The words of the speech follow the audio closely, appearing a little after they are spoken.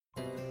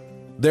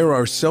There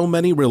are so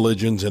many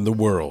religions in the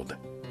world.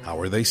 How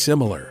are they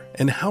similar,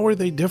 and how are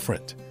they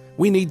different?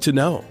 We need to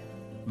know.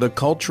 The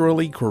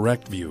culturally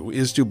correct view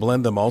is to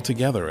blend them all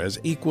together as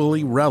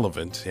equally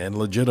relevant and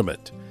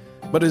legitimate.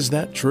 But is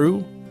that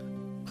true?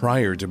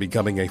 Prior to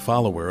becoming a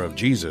follower of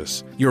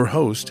Jesus, your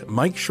host,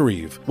 Mike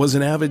Shreve, was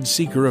an avid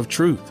seeker of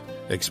truth,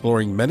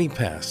 exploring many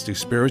paths to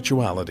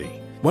spirituality.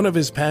 One of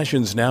his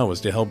passions now is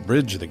to help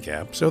bridge the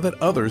gap so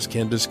that others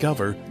can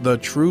discover the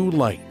true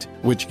light,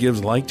 which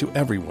gives light to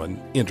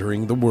everyone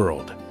entering the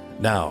world.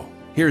 Now,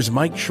 here's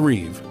Mike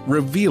Shreve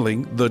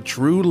revealing the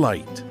true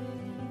light.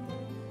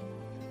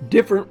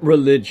 Different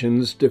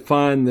religions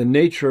define the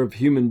nature of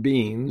human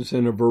beings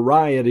in a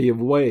variety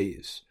of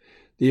ways.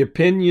 The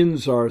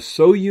opinions are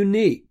so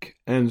unique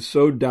and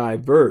so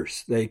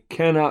diverse they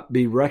cannot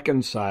be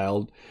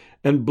reconciled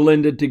and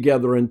blended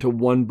together into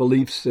one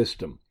belief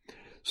system.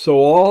 So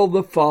all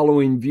the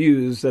following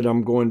views that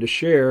I'm going to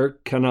share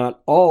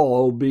cannot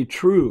all be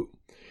true.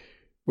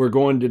 We're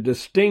going to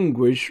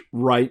distinguish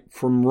right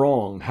from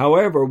wrong.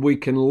 However, we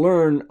can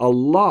learn a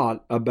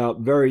lot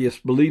about various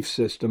belief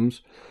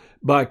systems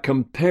by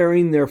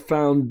comparing their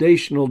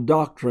foundational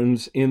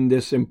doctrines in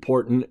this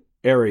important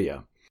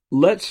area.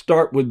 Let's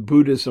start with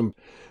Buddhism.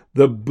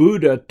 The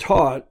Buddha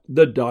taught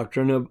the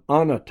doctrine of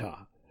anatta,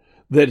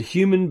 that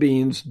human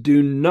beings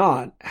do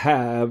not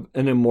have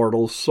an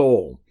immortal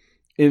soul.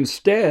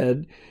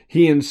 Instead,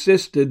 he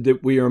insisted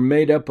that we are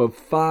made up of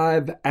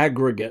 5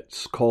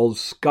 aggregates called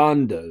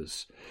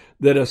skandhas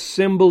that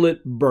assemble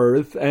at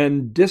birth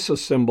and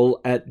disassemble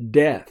at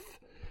death.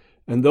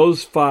 And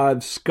those 5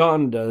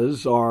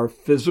 skandhas are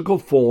physical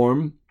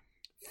form,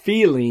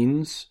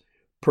 feelings,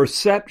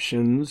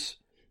 perceptions,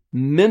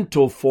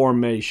 mental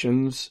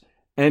formations,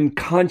 and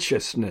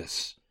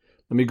consciousness.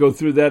 Let me go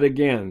through that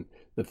again.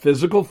 The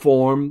physical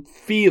form,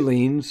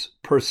 feelings,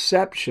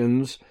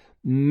 perceptions,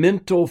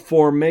 mental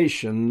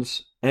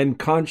formations, and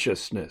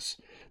consciousness.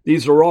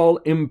 These are all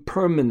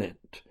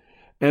impermanent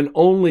and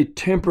only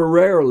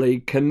temporarily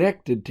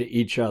connected to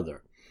each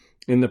other.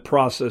 In the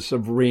process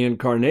of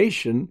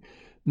reincarnation,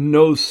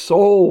 no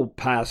soul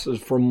passes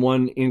from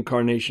one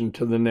incarnation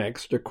to the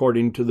next,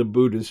 according to the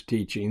Buddha's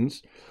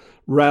teachings.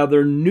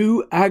 Rather,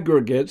 new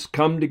aggregates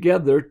come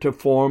together to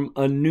form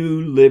a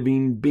new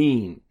living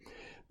being.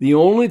 The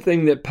only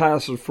thing that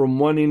passes from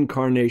one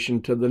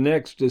incarnation to the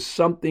next is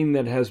something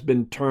that has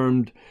been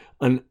termed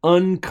an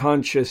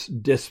unconscious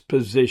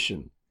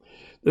disposition.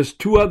 There's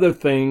 2 other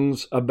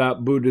things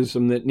about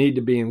Buddhism that need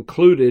to be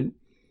included.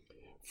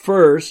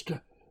 First,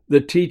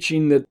 the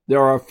teaching that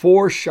there are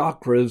 4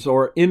 chakras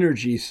or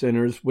energy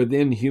centers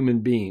within human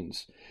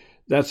beings.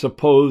 That's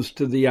opposed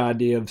to the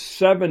idea of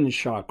 7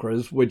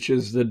 chakras, which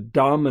is the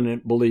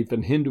dominant belief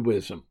in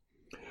Hinduism.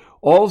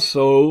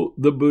 Also,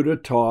 the Buddha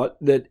taught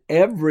that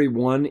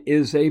everyone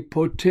is a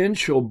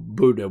potential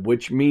Buddha,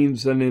 which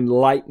means an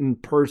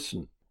enlightened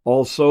person.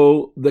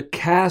 Also, the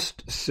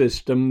caste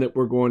system that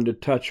we're going to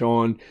touch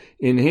on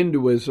in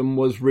Hinduism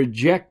was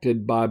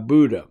rejected by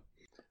Buddha.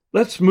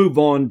 Let's move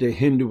on to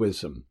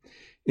Hinduism.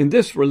 In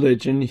this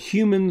religion,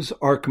 humans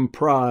are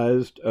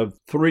comprised of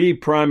 3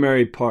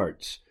 primary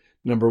parts.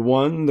 Number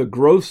 1, the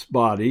gross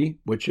body,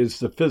 which is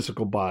the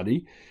physical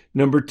body.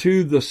 Number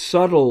 2, the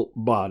subtle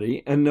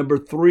body. And number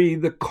 3,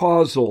 the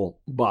causal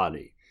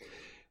body.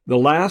 The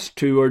last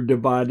 2 are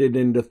divided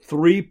into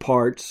 3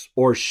 parts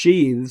or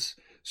sheaths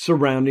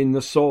surrounding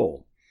the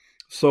soul.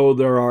 So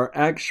there are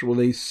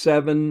actually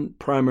 7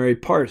 primary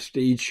parts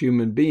to each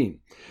human being.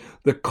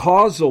 The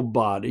causal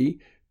body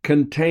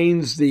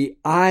contains the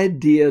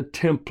idea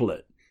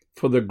template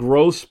for the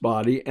gross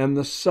body and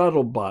the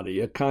subtle body,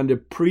 a kind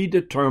of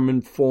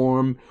predetermined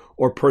form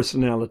or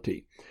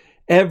personality.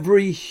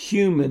 Every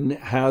human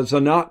has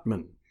an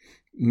Atman,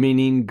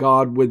 meaning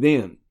God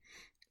within,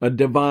 a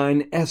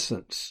divine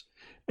essence.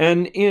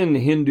 And in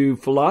Hindu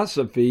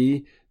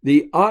philosophy,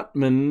 the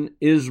Atman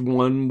is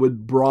one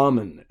with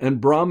Brahman,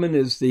 and Brahman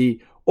is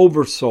the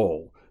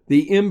oversoul,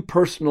 the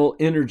impersonal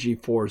energy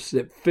force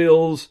that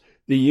fills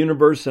the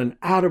universe and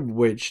out of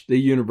which the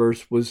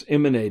universe was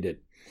emanated.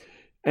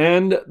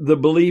 And the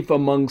belief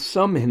among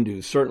some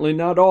Hindus, certainly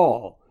not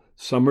all,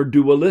 some are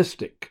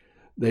dualistic.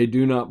 They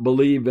do not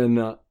believe in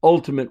an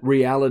ultimate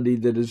reality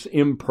that is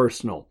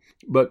impersonal.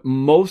 But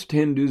most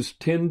Hindus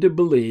tend to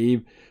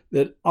believe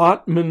that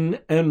Atman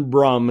and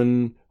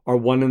Brahman are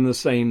one and the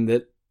same,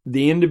 that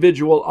the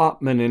individual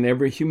Atman in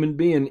every human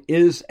being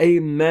is a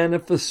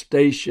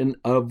manifestation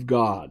of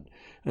God,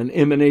 an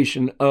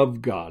emanation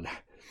of God.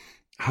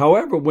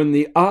 However, when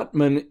the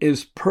Atman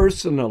is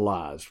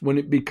personalized, when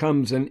it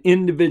becomes an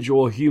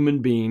individual human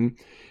being,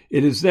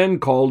 it is then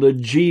called a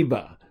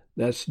jiva.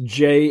 That's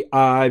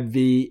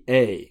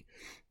Jiva.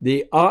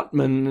 The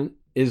Atman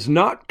is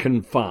not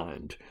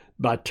confined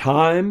by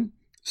time,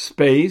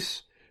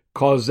 space,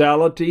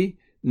 causality,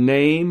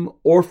 name,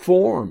 or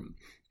form.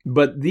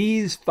 But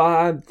these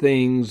 5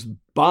 things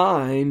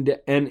bind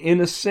and,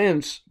 in a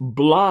sense,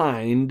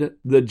 blind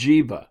the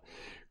jiva,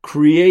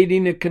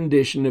 creating a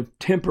condition of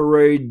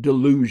temporary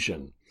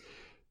delusion.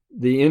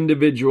 the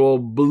individual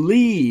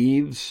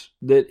believes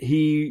that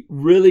he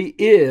really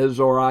is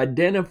or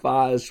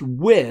identifies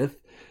with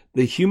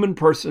the human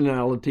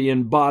personality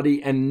and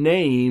body and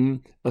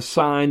name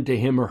assigned to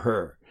him or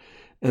her.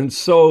 And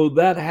so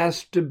that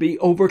has to be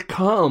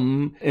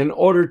overcome in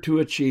order to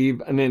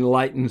achieve an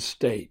enlightened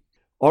state.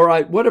 All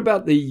right, what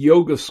about the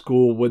yoga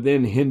school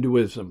within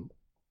Hinduism?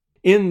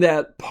 In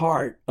that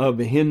part of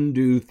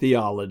Hindu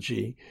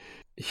theology,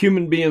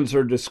 human beings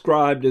are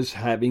described as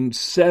having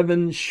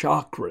 7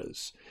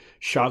 chakras.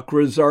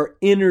 Chakras are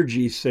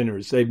energy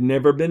centers. They've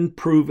never been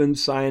proven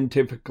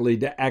scientifically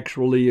to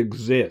actually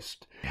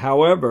exist.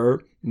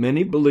 However,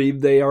 many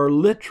believe they are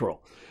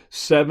literal.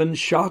 7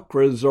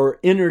 chakras are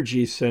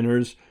energy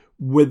centers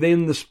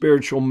within the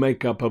spiritual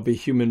makeup of a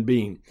human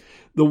being.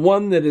 The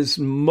one that is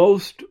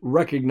most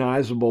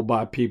recognizable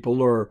by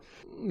people, or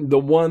the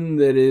one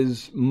that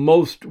is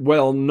most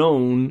well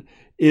known,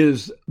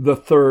 is the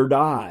third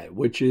eye,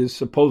 which is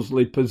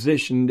supposedly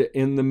positioned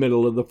in the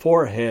middle of the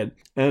forehead,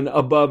 and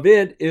above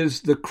it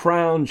is the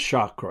crown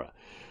chakra.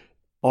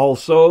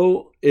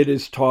 Also, it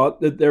is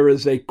taught that there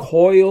is a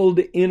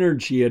coiled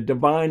energy, a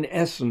divine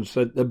essence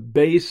at the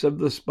base of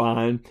the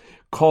spine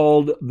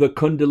called the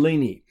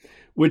Kundalini,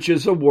 which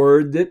is a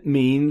word that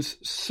means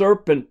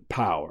serpent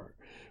power,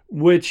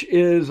 which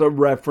is a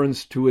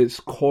reference to its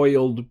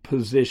coiled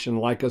position,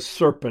 like a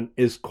serpent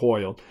is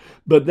coiled.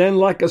 But then,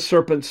 like a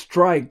serpent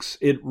strikes,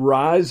 it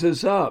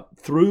rises up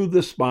through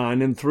the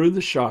spine and through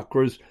the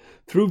chakras,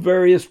 through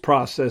various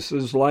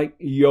processes like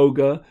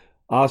yoga,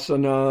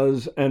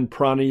 asanas, and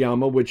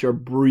pranayama, which are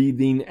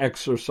breathing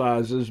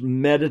exercises,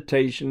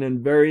 meditation, and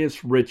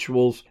various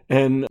rituals,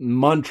 and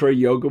mantra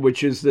yoga,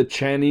 which is the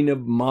chanting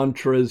of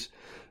mantras.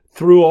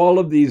 Through all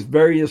of these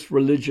various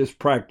religious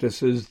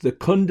practices, the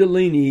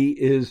Kundalini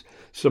is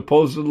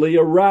supposedly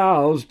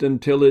aroused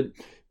until it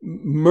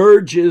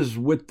merges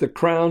with the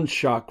crown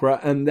chakra,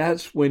 and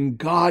that's when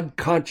God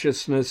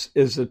consciousness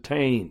is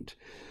attained.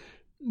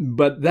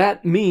 But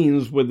that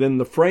means, within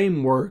the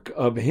framework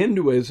of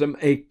Hinduism,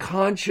 a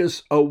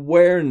conscious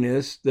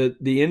awareness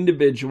that the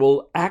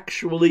individual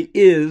actually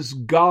is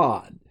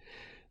God,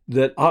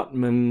 that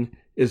Atman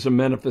is a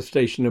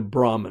manifestation of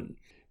Brahman,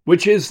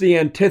 which is the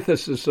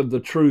antithesis of the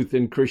truth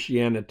in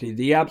Christianity,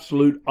 the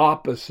absolute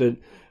opposite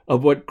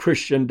of what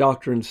Christian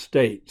doctrine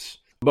states.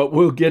 But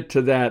we'll get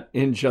to that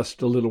in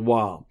just a little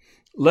while.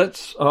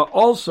 Let's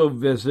also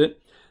visit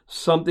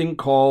something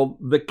called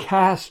the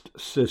caste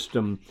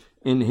system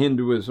in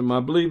Hinduism. I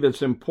believe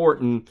it's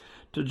important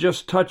to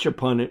just touch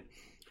upon it.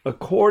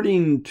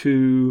 According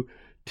to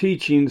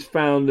teachings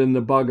found in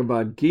the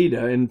Bhagavad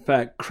Gita, in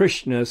fact,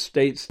 Krishna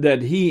states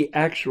that he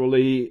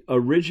actually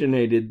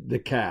originated the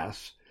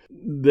castes.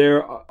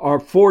 There are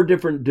 4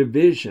 different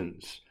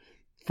divisions.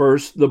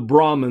 First, the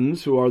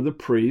Brahmins, who are the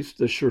priests,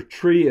 the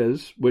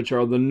Kshatriyas, which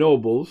are the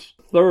nobles.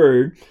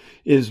 Third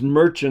is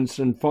merchants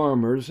and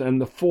farmers, and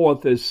the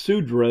 4th is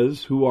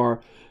Sudras, who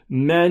are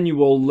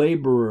manual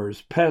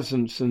laborers,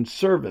 peasants, and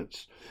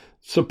servants.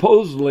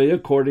 Supposedly,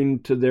 according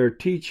to their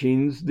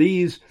teachings,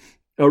 these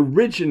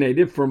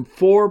originated from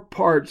 4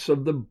 parts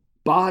of the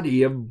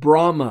body of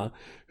Brahma,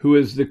 who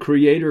is the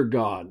creator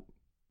god.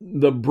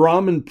 The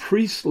Brahmin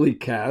priestly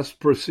caste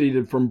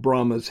proceeded from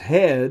Brahma's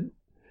head.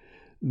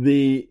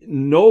 The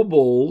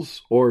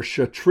nobles, or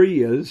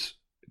Kshatriyas,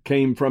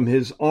 came from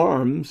his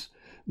arms.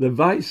 The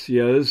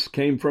Vaisyas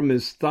came from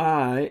his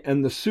thigh.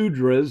 And the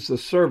Sudras, the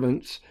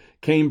servants,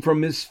 came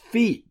from his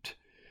feet.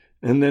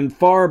 And then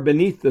far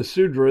beneath the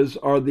Sudras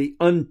are the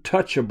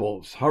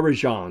untouchables,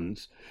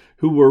 Harijans,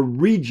 who were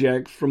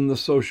rejects from the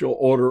social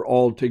order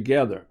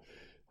altogether.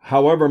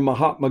 However,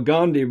 Mahatma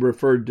Gandhi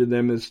referred to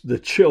them as the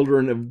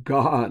children of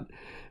God.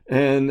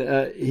 And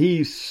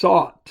he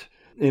sought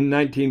in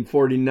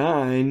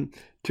 1949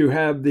 to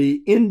have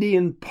the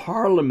Indian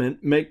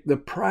Parliament make the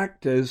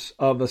practice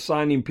of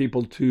assigning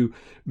people to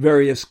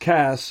various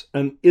castes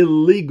an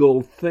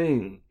illegal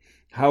thing.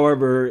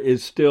 However,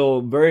 it's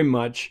still very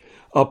much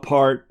a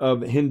part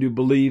of Hindu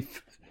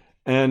belief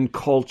and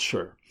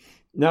culture.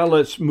 Now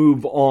let's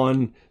move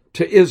on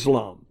to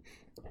Islam.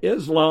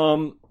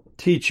 Islam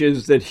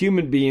teaches that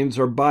human beings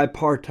are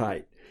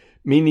bipartite,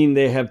 meaning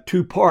they have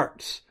 2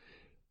 parts,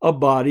 a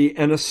body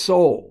and a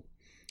soul.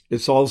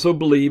 It's also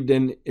believed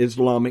in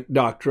Islamic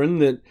doctrine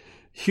that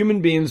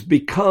human beings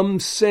become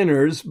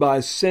sinners by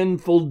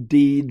sinful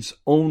deeds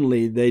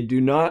only. They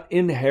do not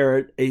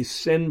inherit a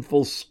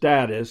sinful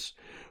status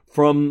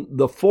from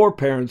the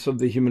foreparents of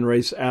the human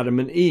race, Adam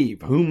and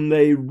Eve, whom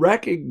they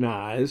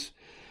recognize,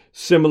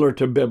 similar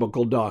to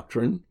biblical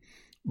doctrine,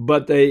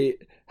 but they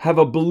have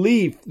a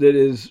belief that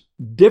is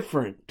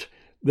different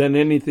than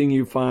anything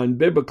you find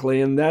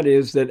biblically, and that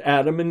is that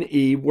Adam and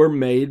Eve were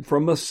made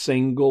from a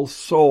single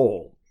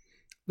soul.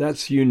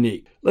 That's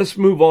unique. Let's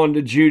move on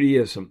to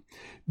Judaism.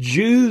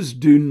 Jews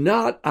do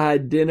not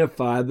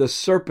identify the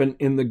serpent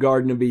in the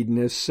Garden of Eden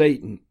as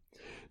Satan,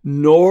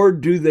 nor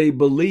do they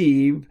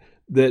believe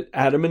that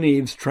Adam and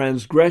Eve's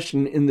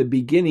transgression in the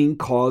beginning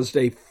caused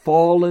a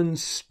fallen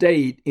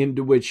state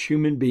into which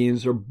human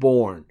beings are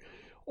born.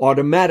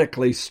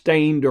 automatically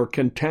stained or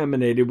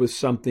contaminated with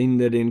something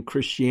that in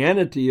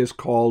Christianity is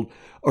called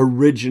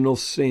original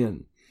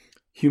sin.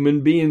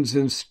 Human beings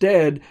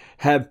instead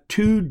have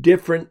two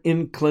different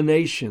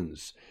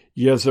inclinations.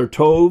 Yezer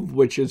Tov,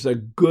 which is a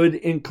good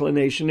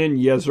inclination, and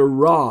Yezer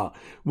Ra,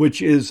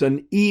 which is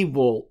an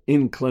evil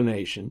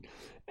inclination.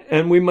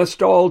 And we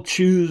must all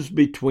choose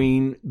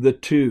between the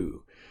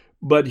two.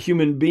 But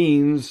human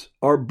beings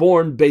are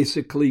born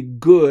basically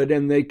good,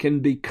 and they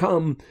can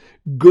become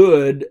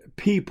good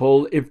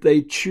people if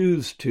they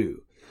choose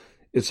to.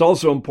 It's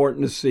also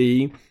important to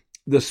see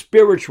the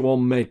spiritual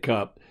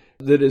makeup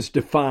that is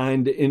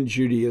defined in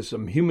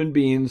Judaism. Human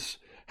beings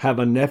have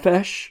a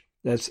nephesh,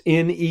 that's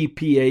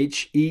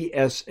Nephsh,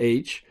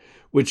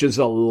 which is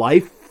a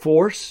life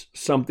force,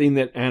 something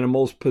that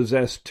animals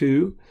possess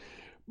too.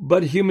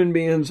 But human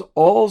beings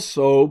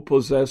also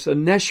possess a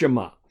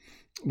neshama,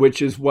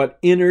 which is what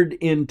entered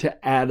into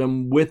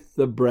Adam with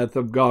the breath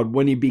of God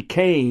when he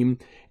became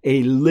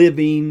a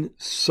living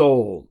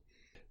soul.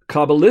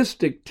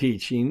 Kabbalistic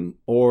teaching,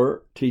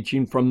 or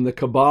teaching from the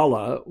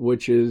Kabbalah,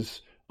 which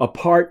is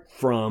apart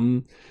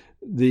from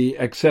the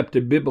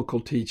accepted biblical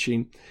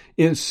teaching,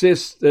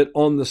 insists that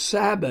on the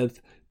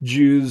Sabbath,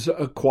 Jews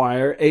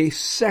acquire a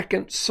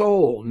second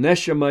soul.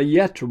 Neshama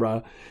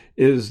Yetra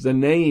is the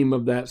name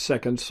of that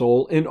second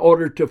soul, in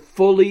order to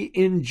fully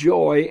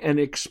enjoy and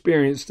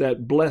experience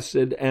that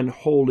blessed and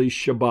holy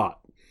Shabbat.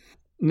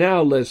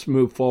 Now let's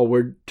move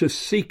forward to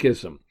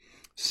Sikhism.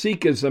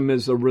 Sikhism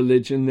is a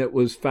religion that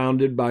was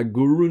founded by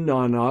Guru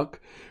Nanak,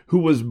 who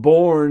was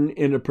born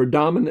in a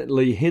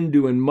predominantly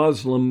Hindu and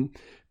Muslim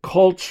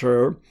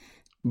culture,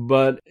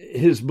 but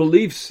his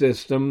belief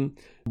system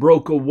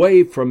broke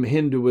away from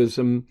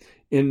Hinduism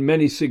in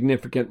many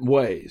significant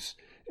ways.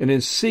 And in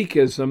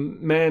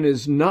Sikhism, man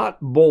is not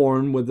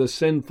born with a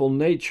sinful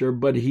nature,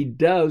 but he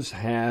does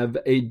have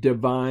a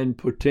divine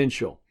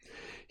potential.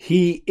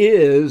 He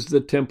is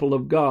the temple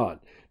of God.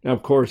 Now,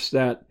 of course,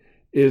 that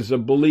is a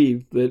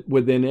belief that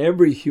within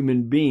every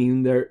human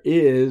being there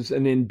is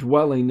an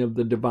indwelling of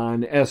the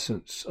divine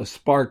essence, a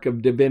spark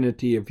of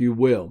divinity, if you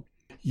will.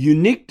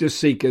 Unique to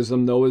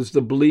Sikhism, though, is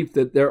the belief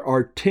that there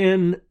are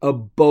 10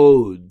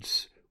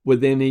 abodes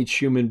within each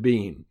human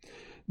being.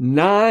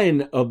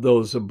 9 of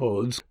those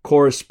abodes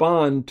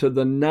correspond to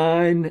the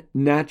 9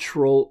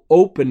 natural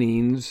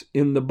openings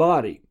in the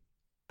body.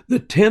 The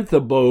 10th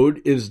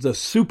abode is the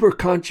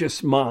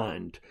superconscious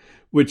mind,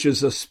 which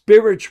is a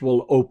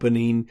spiritual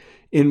opening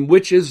in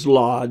which is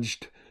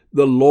lodged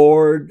the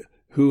Lord,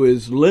 who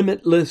is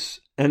limitless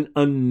and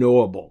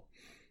unknowable.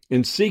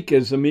 In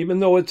Sikhism, even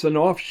though it's an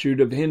offshoot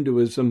of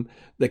Hinduism,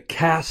 the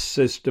caste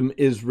system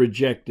is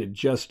rejected,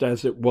 just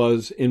as it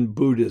was in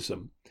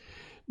Buddhism.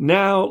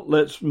 Now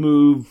let's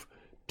move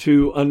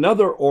to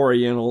another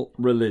Oriental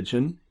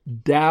religion,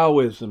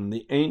 Taoism,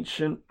 the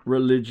ancient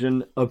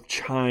religion of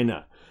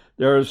China.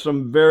 There are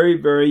some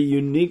very, very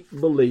unique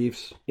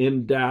beliefs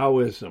in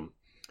Taoism.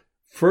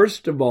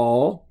 First of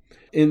all,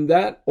 in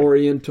that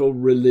Oriental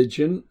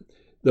religion,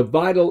 the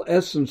vital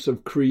essence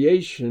of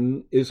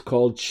creation is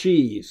called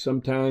qi.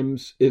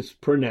 Sometimes it's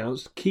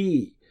pronounced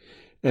qi.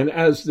 And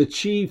as the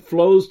qi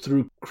flows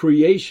through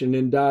creation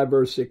in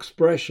diverse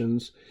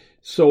expressions,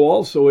 so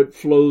also it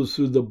flows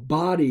through the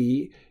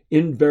body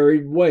in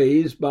varied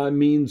ways by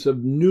means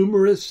of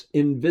numerous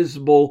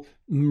invisible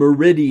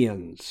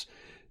meridians.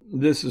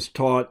 This is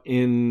taught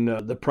in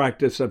the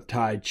practice of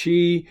Tai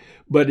Chi,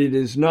 but it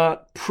is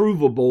not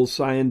provable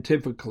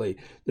scientifically.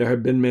 There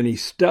have been many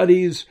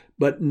studies,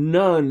 but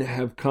none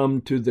have come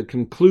to the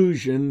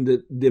conclusion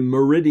that the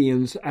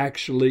meridians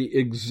actually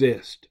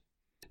exist.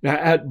 Now,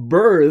 at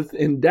birth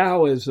in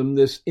Taoism,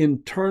 this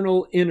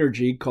internal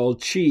energy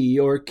called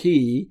qi or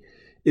ki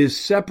is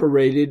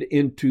separated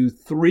into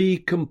 3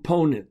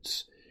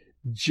 components: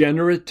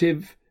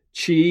 generative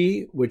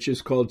qi, which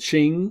is called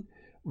qing,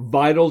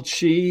 vital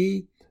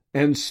qi,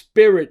 and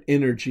spirit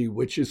energy,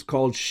 which is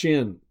called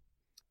Shin.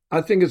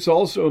 I think it's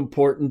also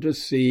important to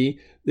see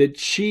that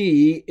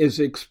Qi is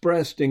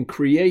expressed in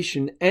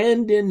creation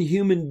and in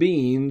human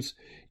beings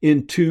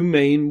in 2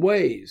 main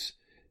ways,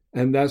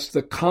 and that's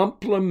the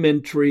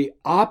complementary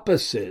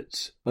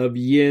opposites of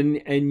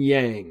Yin and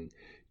Yang.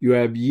 You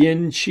have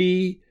Yin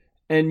Qi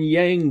and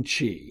Yang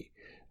Qi,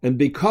 and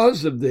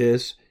because of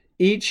this,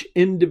 each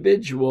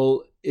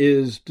individual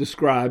is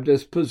described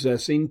as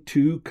possessing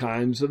 2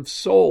 kinds of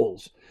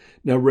souls.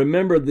 Now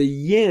remember, the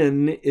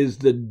yin is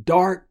the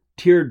dark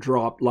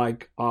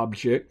teardrop-like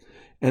object,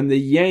 and the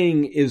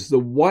yang is the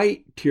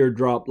white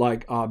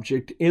teardrop-like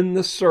object in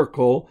the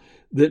circle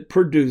that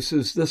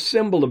produces the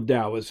symbol of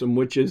Taoism,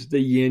 which is the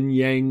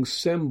yin-yang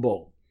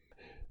symbol.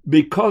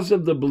 Because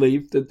of the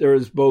belief that there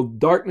is both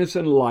darkness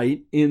and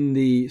light in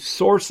the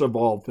source of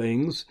all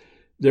things,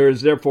 there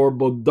is therefore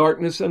both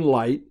darkness and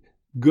light,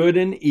 good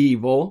and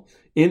evil,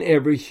 in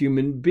every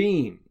human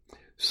being.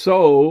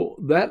 So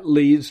that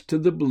leads to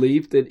the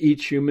belief that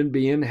each human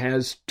being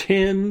has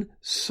 10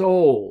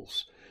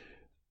 souls.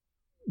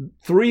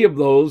 3 of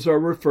those are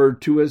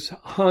referred to as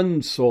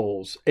Hun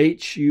souls,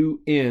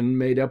 Hun,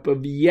 made up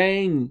of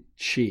Yang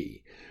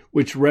Qi,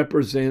 which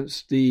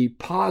represents the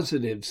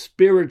positive,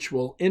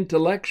 spiritual,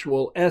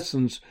 intellectual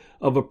essence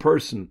of a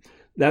person.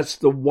 That's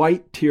the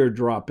white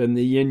teardrop in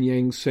the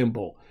yin-yang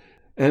symbol.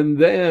 And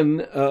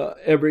then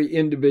every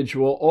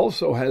individual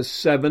also has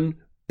 7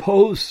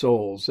 Po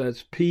souls.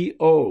 That's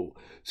P-O.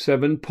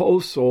 7 Po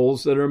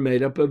souls that are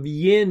made up of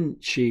yin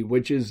chi,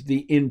 which is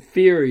the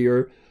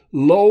inferior,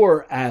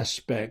 lower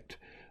aspect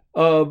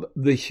of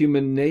the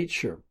human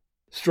nature.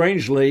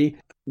 Strangely,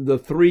 the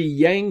 3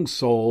 yang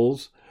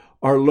souls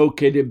are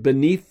located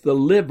beneath the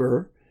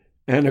liver,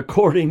 and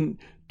according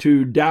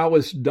to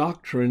Taoist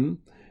doctrine,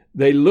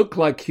 they look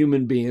like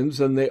human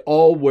beings, and they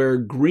all wear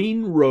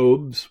green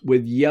robes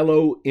with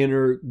yellow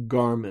inner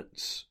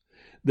garments.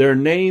 Their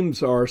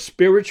names are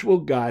spiritual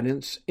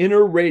guidance,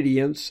 inner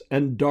radiance,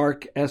 and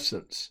dark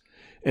essence.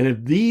 And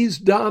if these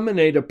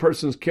dominate a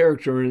person's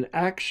character and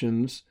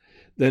actions,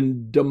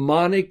 then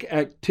demonic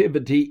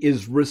activity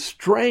is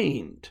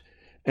restrained,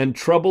 and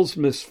troubles,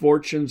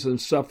 misfortunes, and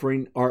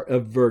suffering are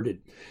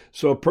averted.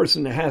 So a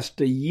person has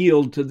to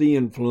yield to the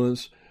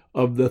influence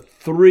of the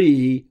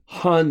 3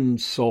 Hun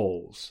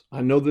souls.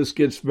 I know this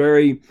gets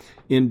very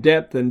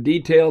in-depth and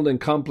detailed and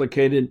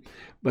complicated,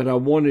 but I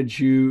wanted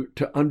you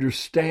to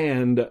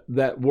understand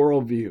that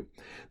worldview.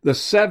 The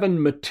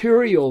 7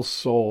 material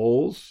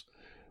souls,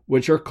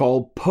 which are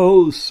called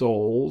Po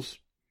souls,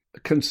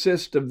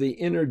 consist of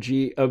the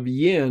energy of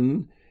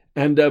yin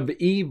and of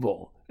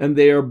evil, and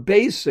they are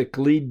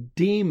basically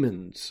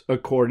demons,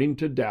 according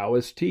to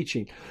Taoist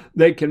teaching.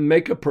 They can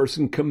make a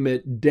person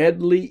commit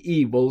deadly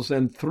evils,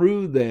 and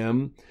through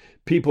them,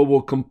 people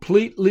will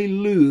completely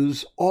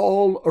lose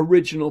all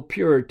original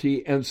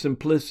purity and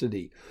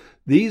simplicity.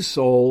 These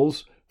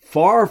souls,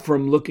 far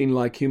from looking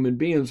like human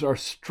beings, are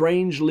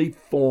strangely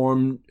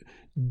formed,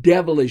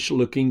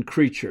 devilish-looking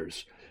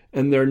creatures.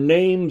 And their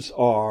names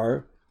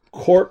are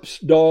Corpse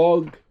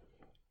Dog,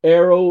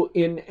 Arrow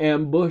in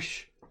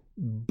Ambush,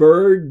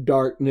 Bird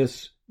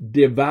Darkness,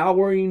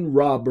 Devouring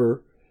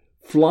Robber,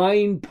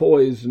 Flying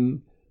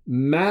Poison,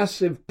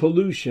 Massive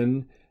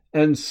Pollution,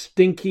 and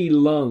Stinky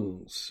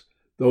Lungs.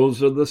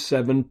 Those are the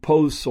 7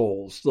 Po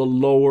souls, the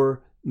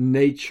lower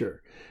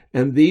nature.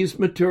 And these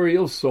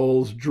material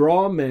souls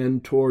draw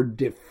men toward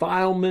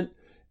defilement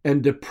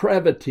and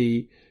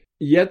depravity,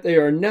 yet they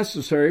are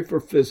necessary for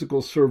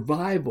physical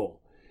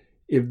survival.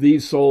 If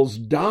these souls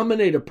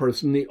dominate a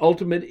person, the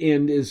ultimate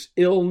end is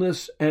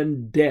illness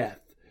and death.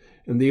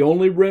 And the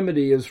only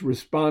remedy is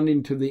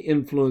responding to the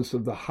influence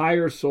of the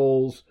higher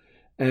souls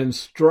and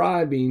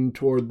striving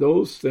toward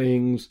those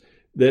things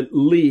that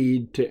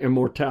lead to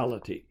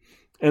immortality.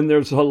 And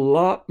there's a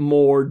lot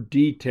more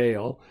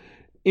detail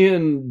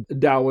in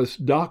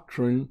Taoist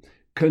doctrine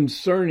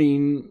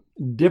concerning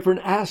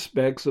different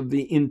aspects of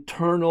the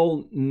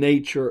internal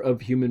nature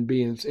of human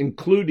beings,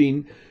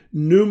 including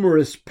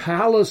numerous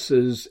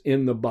palaces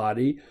in the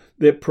body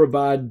that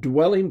provide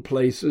dwelling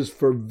places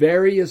for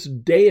various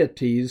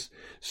deities,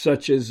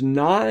 such as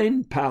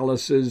 9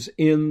 palaces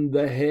in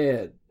the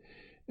head.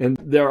 And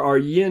there are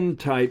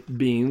yin-type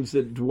beings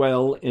that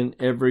dwell in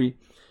every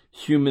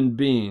human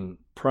being,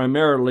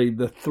 primarily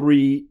the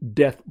 3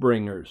 death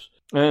bringers.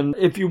 And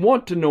if you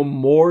want to know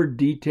more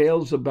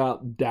details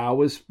about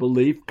Taoist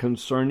belief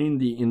concerning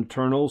the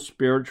internal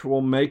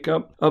spiritual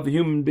makeup of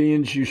human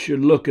beings, you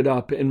should look it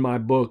up in my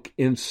book,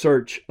 In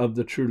Search of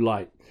the True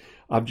Light.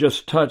 I've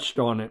just touched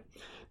on it.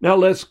 Now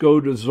let's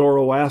go to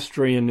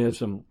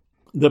Zoroastrianism,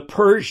 the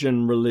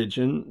Persian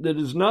religion that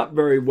is not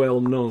very well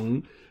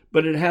known,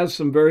 but it has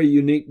some very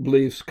unique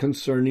beliefs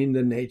concerning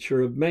the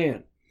nature of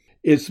man.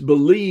 It's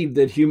believed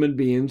that human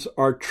beings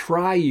are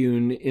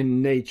triune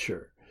in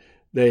nature.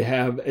 They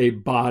have a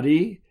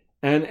body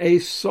and a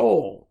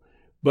soul.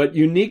 But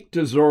unique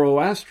to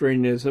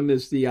Zoroastrianism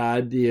is the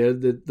idea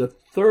that the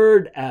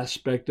third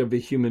aspect of a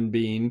human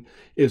being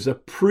is a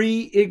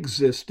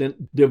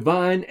pre-existent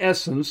divine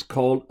essence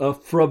called a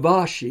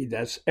Fravashi.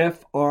 That's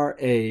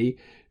Fravashi.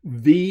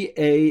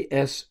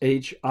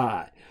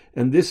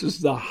 And this is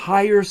the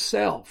higher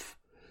self.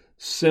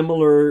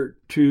 Similar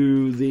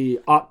to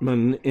the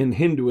Atman in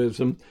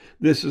Hinduism,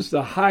 this is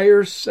the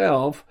higher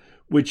self,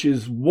 which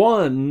is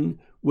one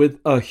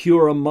with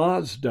Ahura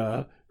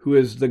Mazda, who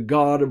is the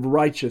god of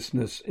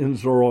righteousness in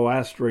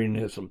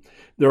Zoroastrianism.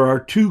 There are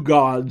 2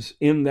 gods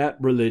in that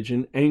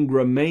religion,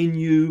 Angra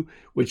Mainyu,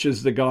 which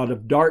is the god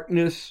of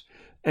darkness,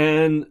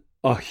 and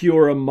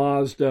Ahura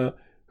Mazda,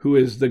 who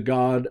is the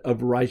god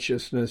of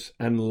righteousness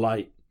and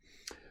light.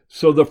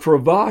 So the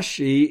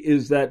Fravashi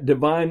is that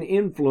divine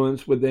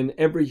influence within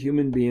every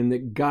human being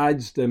that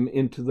guides them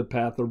into the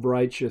path of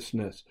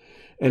righteousness.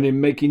 And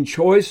in making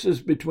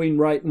choices between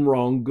right and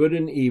wrong, good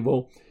and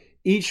evil,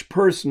 each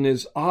person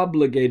is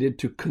obligated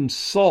to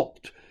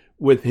consult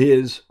with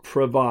his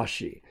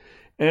Fravashi.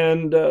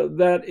 And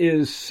that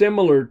is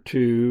similar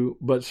to,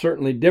 but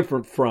certainly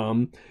different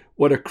from,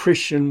 what a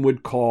Christian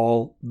would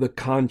call the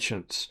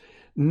conscience.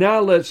 Now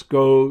let's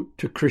go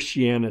to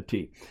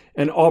Christianity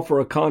and offer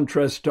a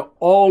contrast to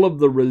all of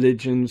the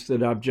religions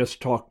that I've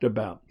just talked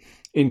about.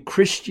 In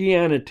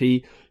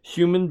Christianity,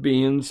 human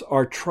beings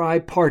are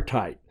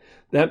tripartite.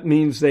 That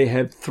means they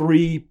have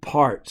three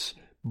parts: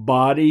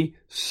 body,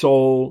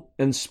 soul,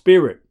 and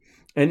spirit.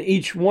 And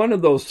each one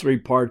of those three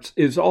parts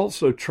is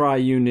also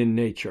triune in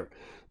nature.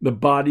 The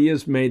body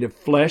is made of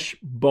flesh,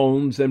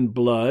 bones, and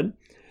blood,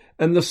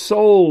 and the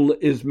soul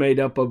is made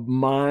up of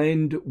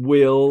mind,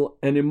 will,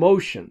 and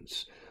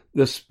emotions.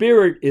 The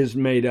spirit is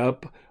made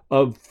up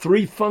of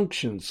three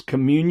functions: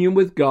 communion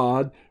with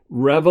God,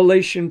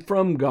 revelation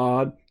from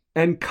God,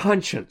 and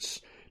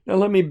conscience. Now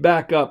let me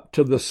back up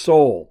to the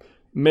soul,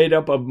 made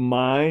up of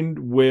mind,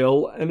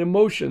 will, and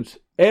emotions.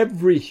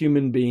 Every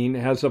human being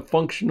has a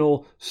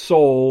functional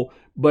soul,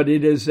 but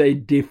it is a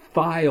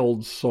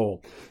defiled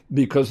soul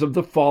because of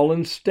the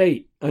fallen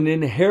state, an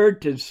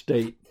inherited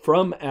state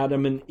from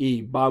Adam and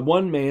Eve. By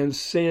one man,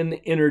 sin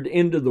entered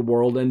into the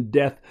world, and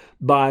death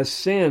by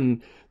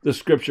sin, the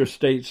scripture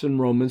states in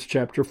Romans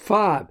chapter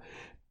 5.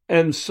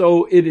 And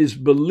so it is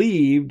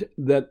believed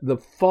that the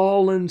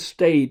fallen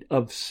state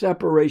of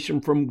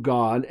separation from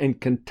God and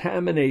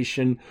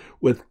contamination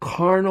with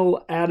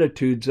carnal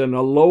attitudes and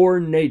a lower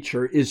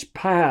nature is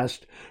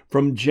passed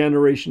from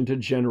generation to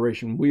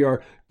generation. We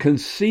are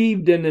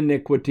conceived in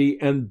iniquity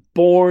and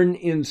born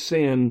in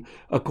sin,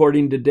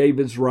 according to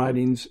David's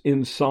writings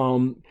in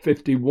Psalm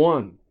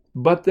 51.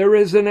 But there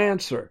is an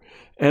answer,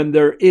 and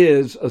there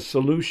is a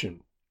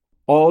solution.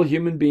 All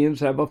human beings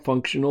have a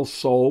functional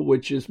soul,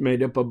 which is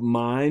made up of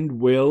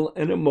mind, will,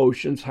 and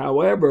emotions.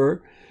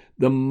 However,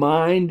 the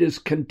mind is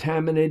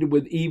contaminated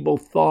with evil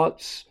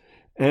thoughts,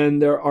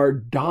 and there are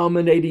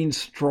dominating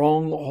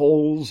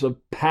strongholds of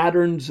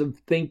patterns of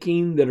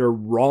thinking that are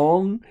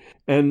wrong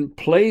and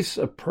place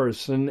a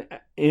person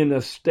in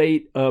a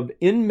state of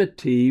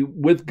enmity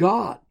with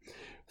God.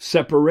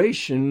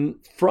 Separation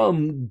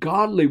from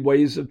godly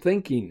ways of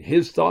thinking.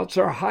 His thoughts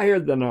are higher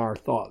than our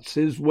thoughts.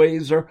 His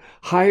ways are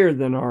higher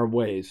than our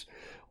ways.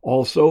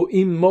 Also,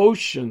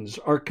 emotions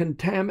are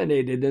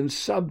contaminated and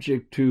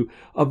subject to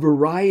a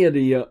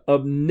variety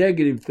of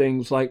negative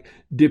things like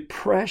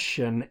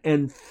depression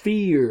and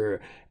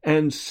fear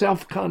and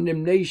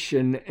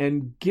self-condemnation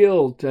and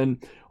guilt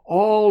and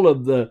all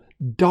of the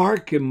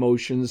dark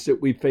emotions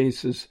that we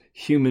face as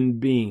human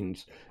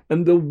beings.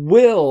 And the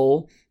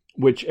will,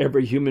 which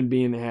every human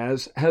being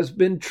has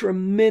been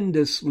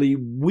tremendously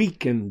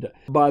weakened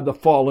by the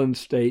fallen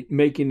state,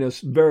 making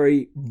us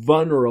very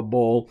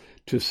vulnerable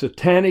to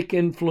satanic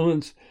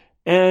influence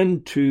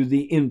and to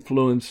the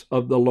influence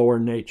of the lower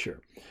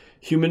nature.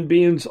 Human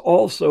beings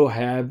also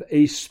have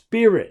a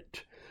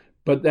spirit,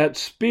 but that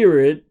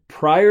spirit,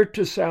 prior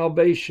to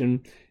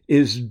salvation,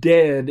 is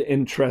dead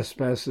in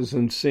trespasses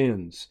and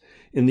sins.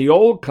 In the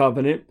Old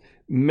Covenant,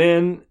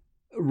 men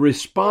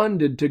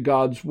responded to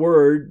God's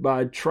word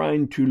by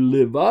trying to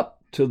live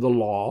up to the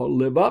law,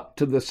 live up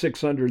to the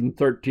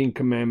 613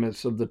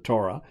 commandments of the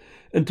Torah,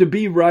 and to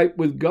be right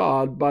with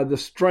God by the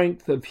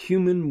strength of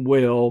human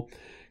will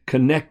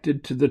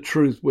connected to the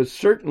truth, which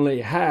certainly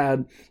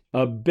had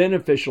a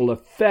beneficial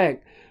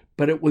effect,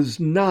 but it was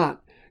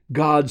not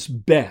God's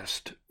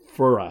best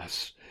for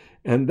us.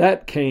 And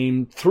that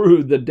came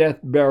through the death,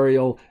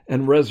 burial,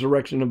 and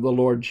resurrection of the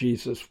Lord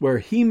Jesus, where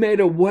he made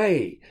a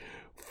way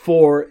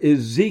for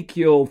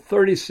Ezekiel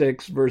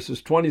 36,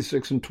 verses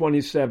 26 and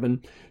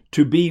 27,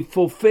 to be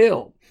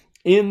fulfilled.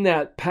 In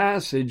that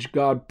passage,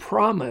 God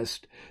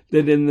promised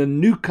that in the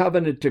new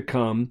covenant to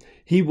come,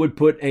 he would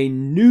put a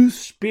new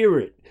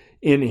spirit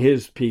in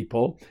his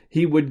people.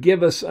 He would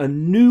give us a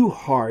new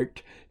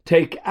heart,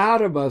 take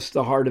out of us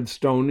the heart of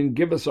stone and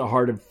give us a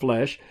heart of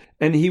flesh,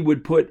 and he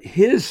would put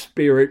his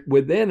spirit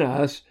within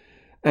us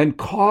and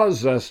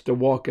cause us to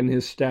walk in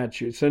his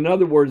statutes. In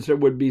other words, there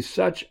would be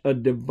such a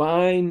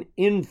divine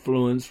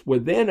influence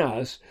within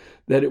us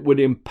that it would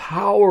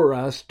empower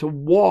us to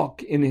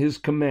walk in his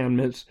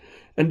commandments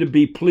and to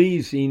be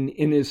pleasing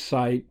in his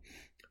sight,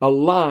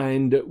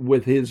 aligned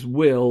with his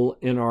will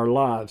in our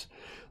lives.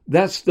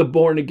 That's the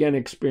born-again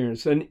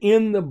experience. And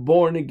in the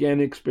born-again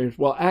experience,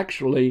 well,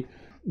 actually,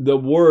 the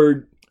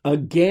word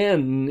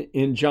again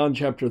in John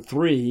chapter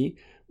 3,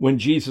 when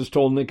Jesus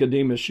told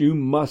Nicodemus, you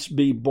must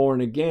be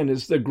born again,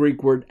 is the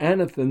Greek word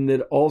anathen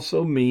that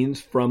also means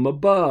from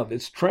above.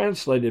 It's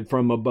translated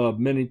from above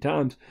many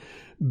times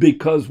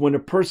because when a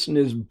person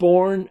is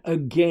born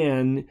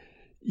again,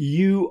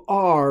 you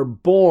are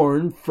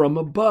born from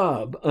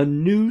above. A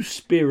new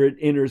spirit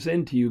enters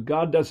into you.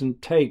 God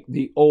doesn't take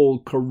the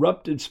old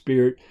corrupted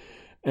spirit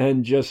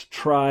and just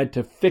try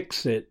to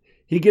fix it.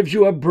 He gives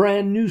you a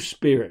brand new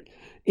spirit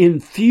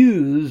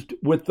infused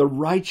with the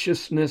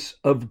righteousness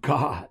of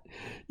God.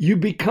 You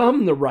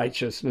become the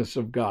righteousness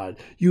of God.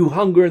 You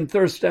hunger and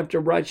thirst after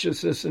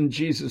righteousness, and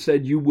Jesus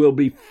said you will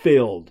be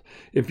filled.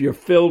 If you're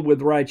filled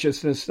with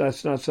righteousness,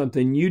 that's not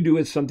something you do,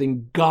 it's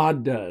something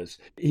God does.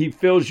 He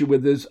fills you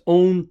with his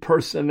own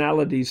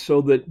personality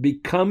so that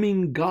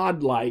becoming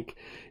godlike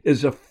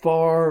is a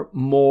far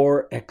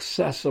more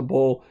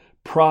accessible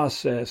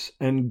process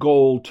and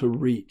goal to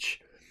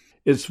reach.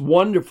 It's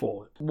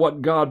wonderful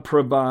what God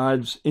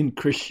provides in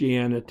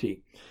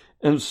Christianity.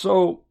 And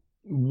so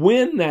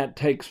when that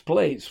takes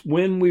place,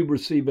 when we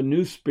receive a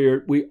new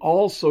spirit, we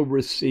also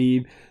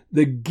receive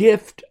the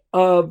gift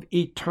of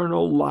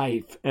eternal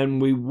life,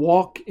 and we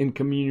walk in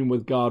communion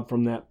with God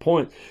from that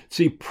point.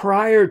 See,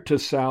 prior to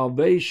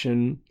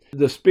salvation,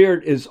 the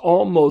Spirit is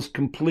almost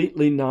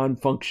completely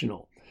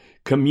non-functional.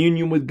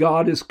 Communion with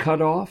God is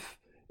cut off.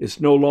 It's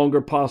no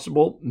longer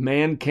possible.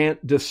 Man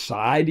can't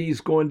decide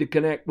he's going to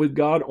connect with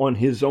God on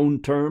his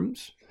own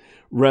terms.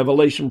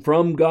 Revelation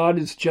from God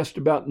is just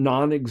about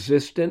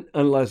non-existent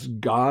unless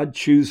God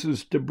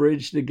chooses to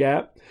bridge the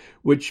gap,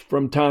 which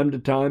from time to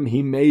time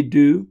he may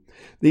do.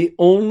 The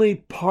only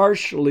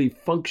partially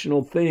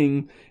functional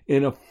thing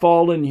in a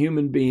fallen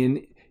human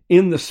being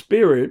in the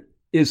Spirit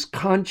is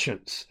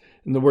conscience.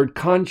 And the word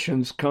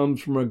conscience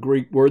comes from a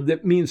Greek word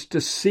that means to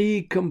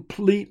see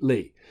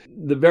completely.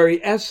 The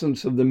very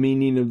essence of the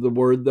meaning of the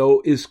word,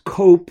 though, is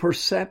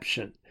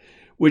co-perception,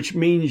 which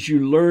means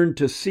you learn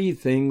to see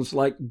things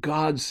like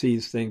God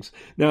sees things.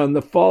 Now, in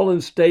the fallen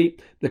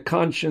state, the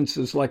conscience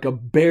is like a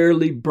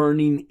barely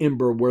burning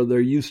ember where there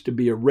used to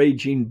be a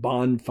raging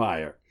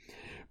bonfire.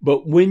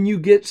 But when you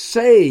get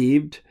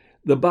saved,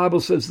 the Bible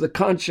says the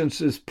conscience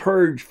is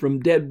purged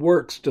from dead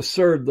works to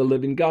serve the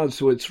living God.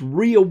 So it's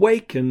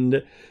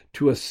reawakened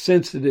to a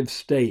sensitive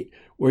state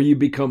where you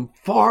become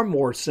far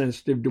more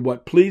sensitive to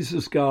what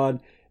pleases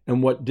God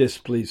and what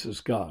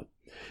displeases God.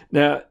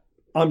 Now,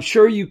 I'm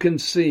sure you can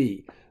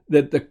see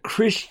that the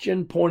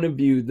Christian point of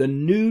view, the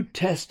New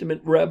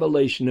Testament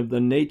revelation of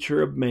the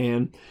nature of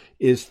man,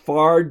 is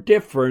far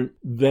different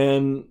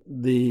than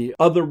the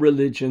other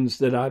religions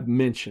that I've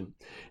mentioned.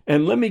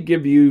 And let me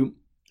give you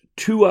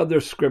two other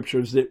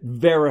scriptures that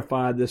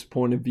verify this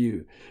point of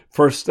view.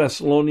 1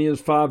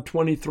 Thessalonians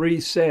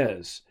 5:23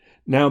 says,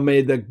 "Now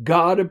may the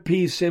God of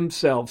peace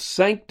himself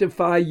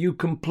sanctify you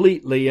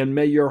completely, and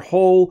may your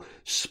whole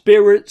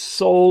spirit,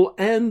 soul,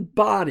 and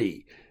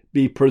body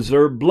be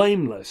preserved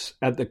blameless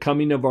at the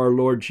coming of our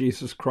Lord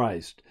Jesus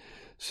Christ."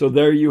 So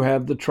there you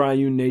have the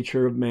triune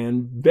nature of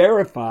man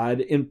verified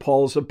in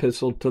Paul's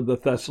epistle to the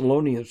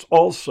Thessalonians.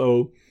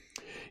 Also,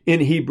 in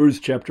Hebrews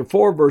chapter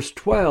 4, verse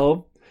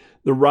 12,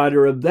 the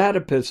writer of that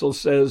epistle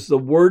says, "The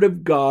word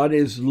of God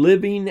is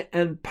living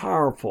and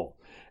powerful,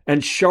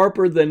 and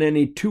sharper than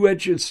any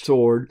two-edged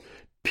sword,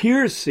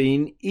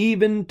 piercing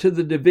even to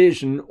the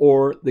division,"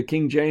 or the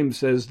King James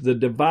says, "the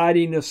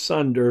dividing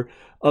asunder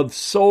of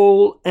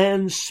soul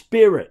and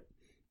spirit,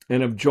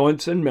 and of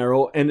joints and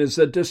marrow, and is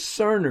a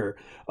discerner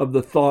of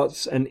the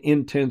thoughts and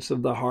intents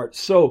of the heart."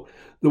 So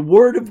the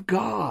Word of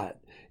God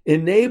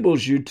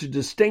enables you to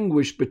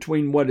distinguish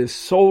between what is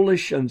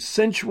soulish and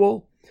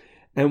sensual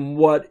and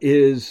what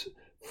is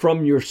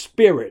from your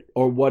spirit,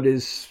 or what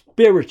is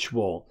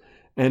spiritual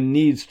and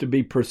needs to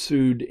be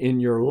pursued in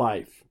your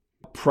life.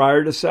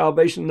 Prior to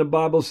salvation, the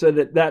Bible said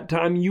at that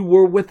time you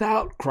were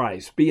without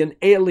Christ, being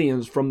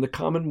aliens from the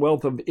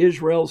commonwealth of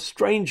Israel,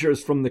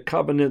 strangers from the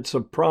covenants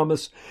of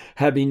promise,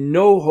 having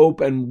no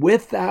hope, and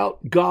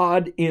without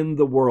God in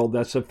the world.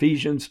 That's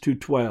Ephesians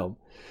 2:12.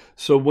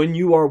 So when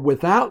you are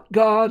without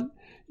God,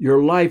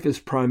 your life is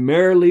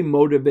primarily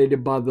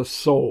motivated by the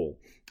soul,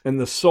 and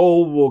the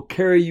soul will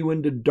carry you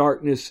into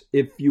darkness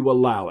if you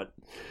allow it.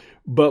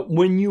 But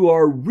when you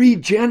are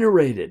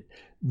regenerated,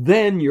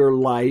 then your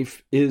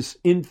life is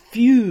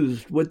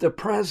infused with the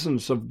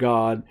presence of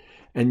God,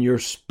 and your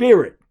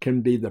spirit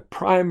can be the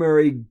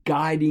primary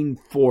guiding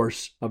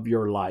force of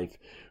your life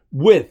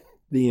with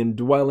the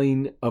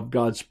indwelling of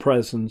God's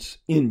presence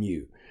in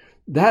you.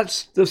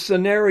 That's the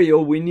scenario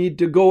we need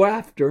to go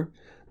after.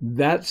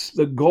 That's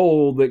the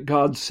goal that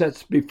God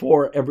sets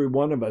before every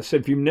one of us.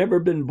 If you've never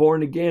been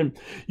born again,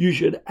 you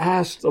should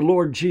ask the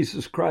Lord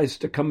Jesus Christ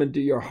to come into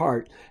your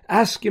heart.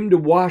 Ask Him to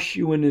wash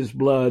you in His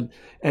blood,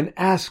 and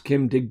ask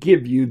Him to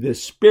give you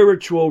this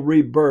spiritual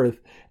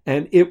rebirth,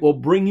 and it will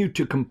bring you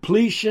to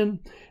completion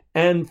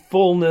and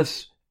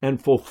fullness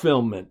and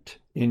fulfillment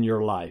in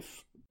your life.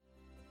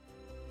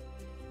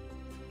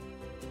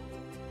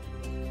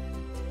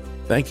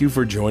 Thank you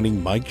for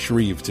joining Mike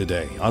Shreve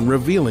today on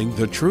Revealing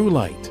the True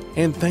Light,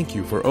 and thank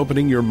you for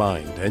opening your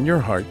mind and your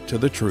heart to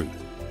the truth.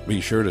 Be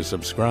sure to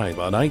subscribe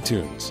on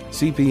iTunes,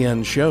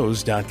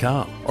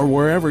 cpnshows.com, or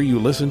wherever you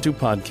listen to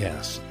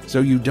podcasts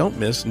so you don't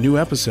miss new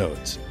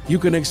episodes. You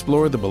can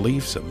explore the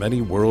beliefs of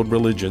many world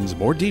religions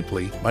more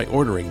deeply by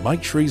ordering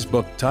Mike Shreve's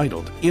book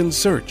titled In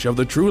Search of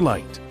the True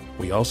Light.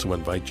 We also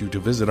invite you to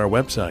visit our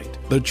website,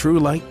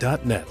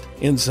 thetruelight.net,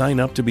 and sign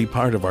up to be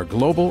part of our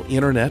global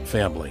internet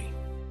family.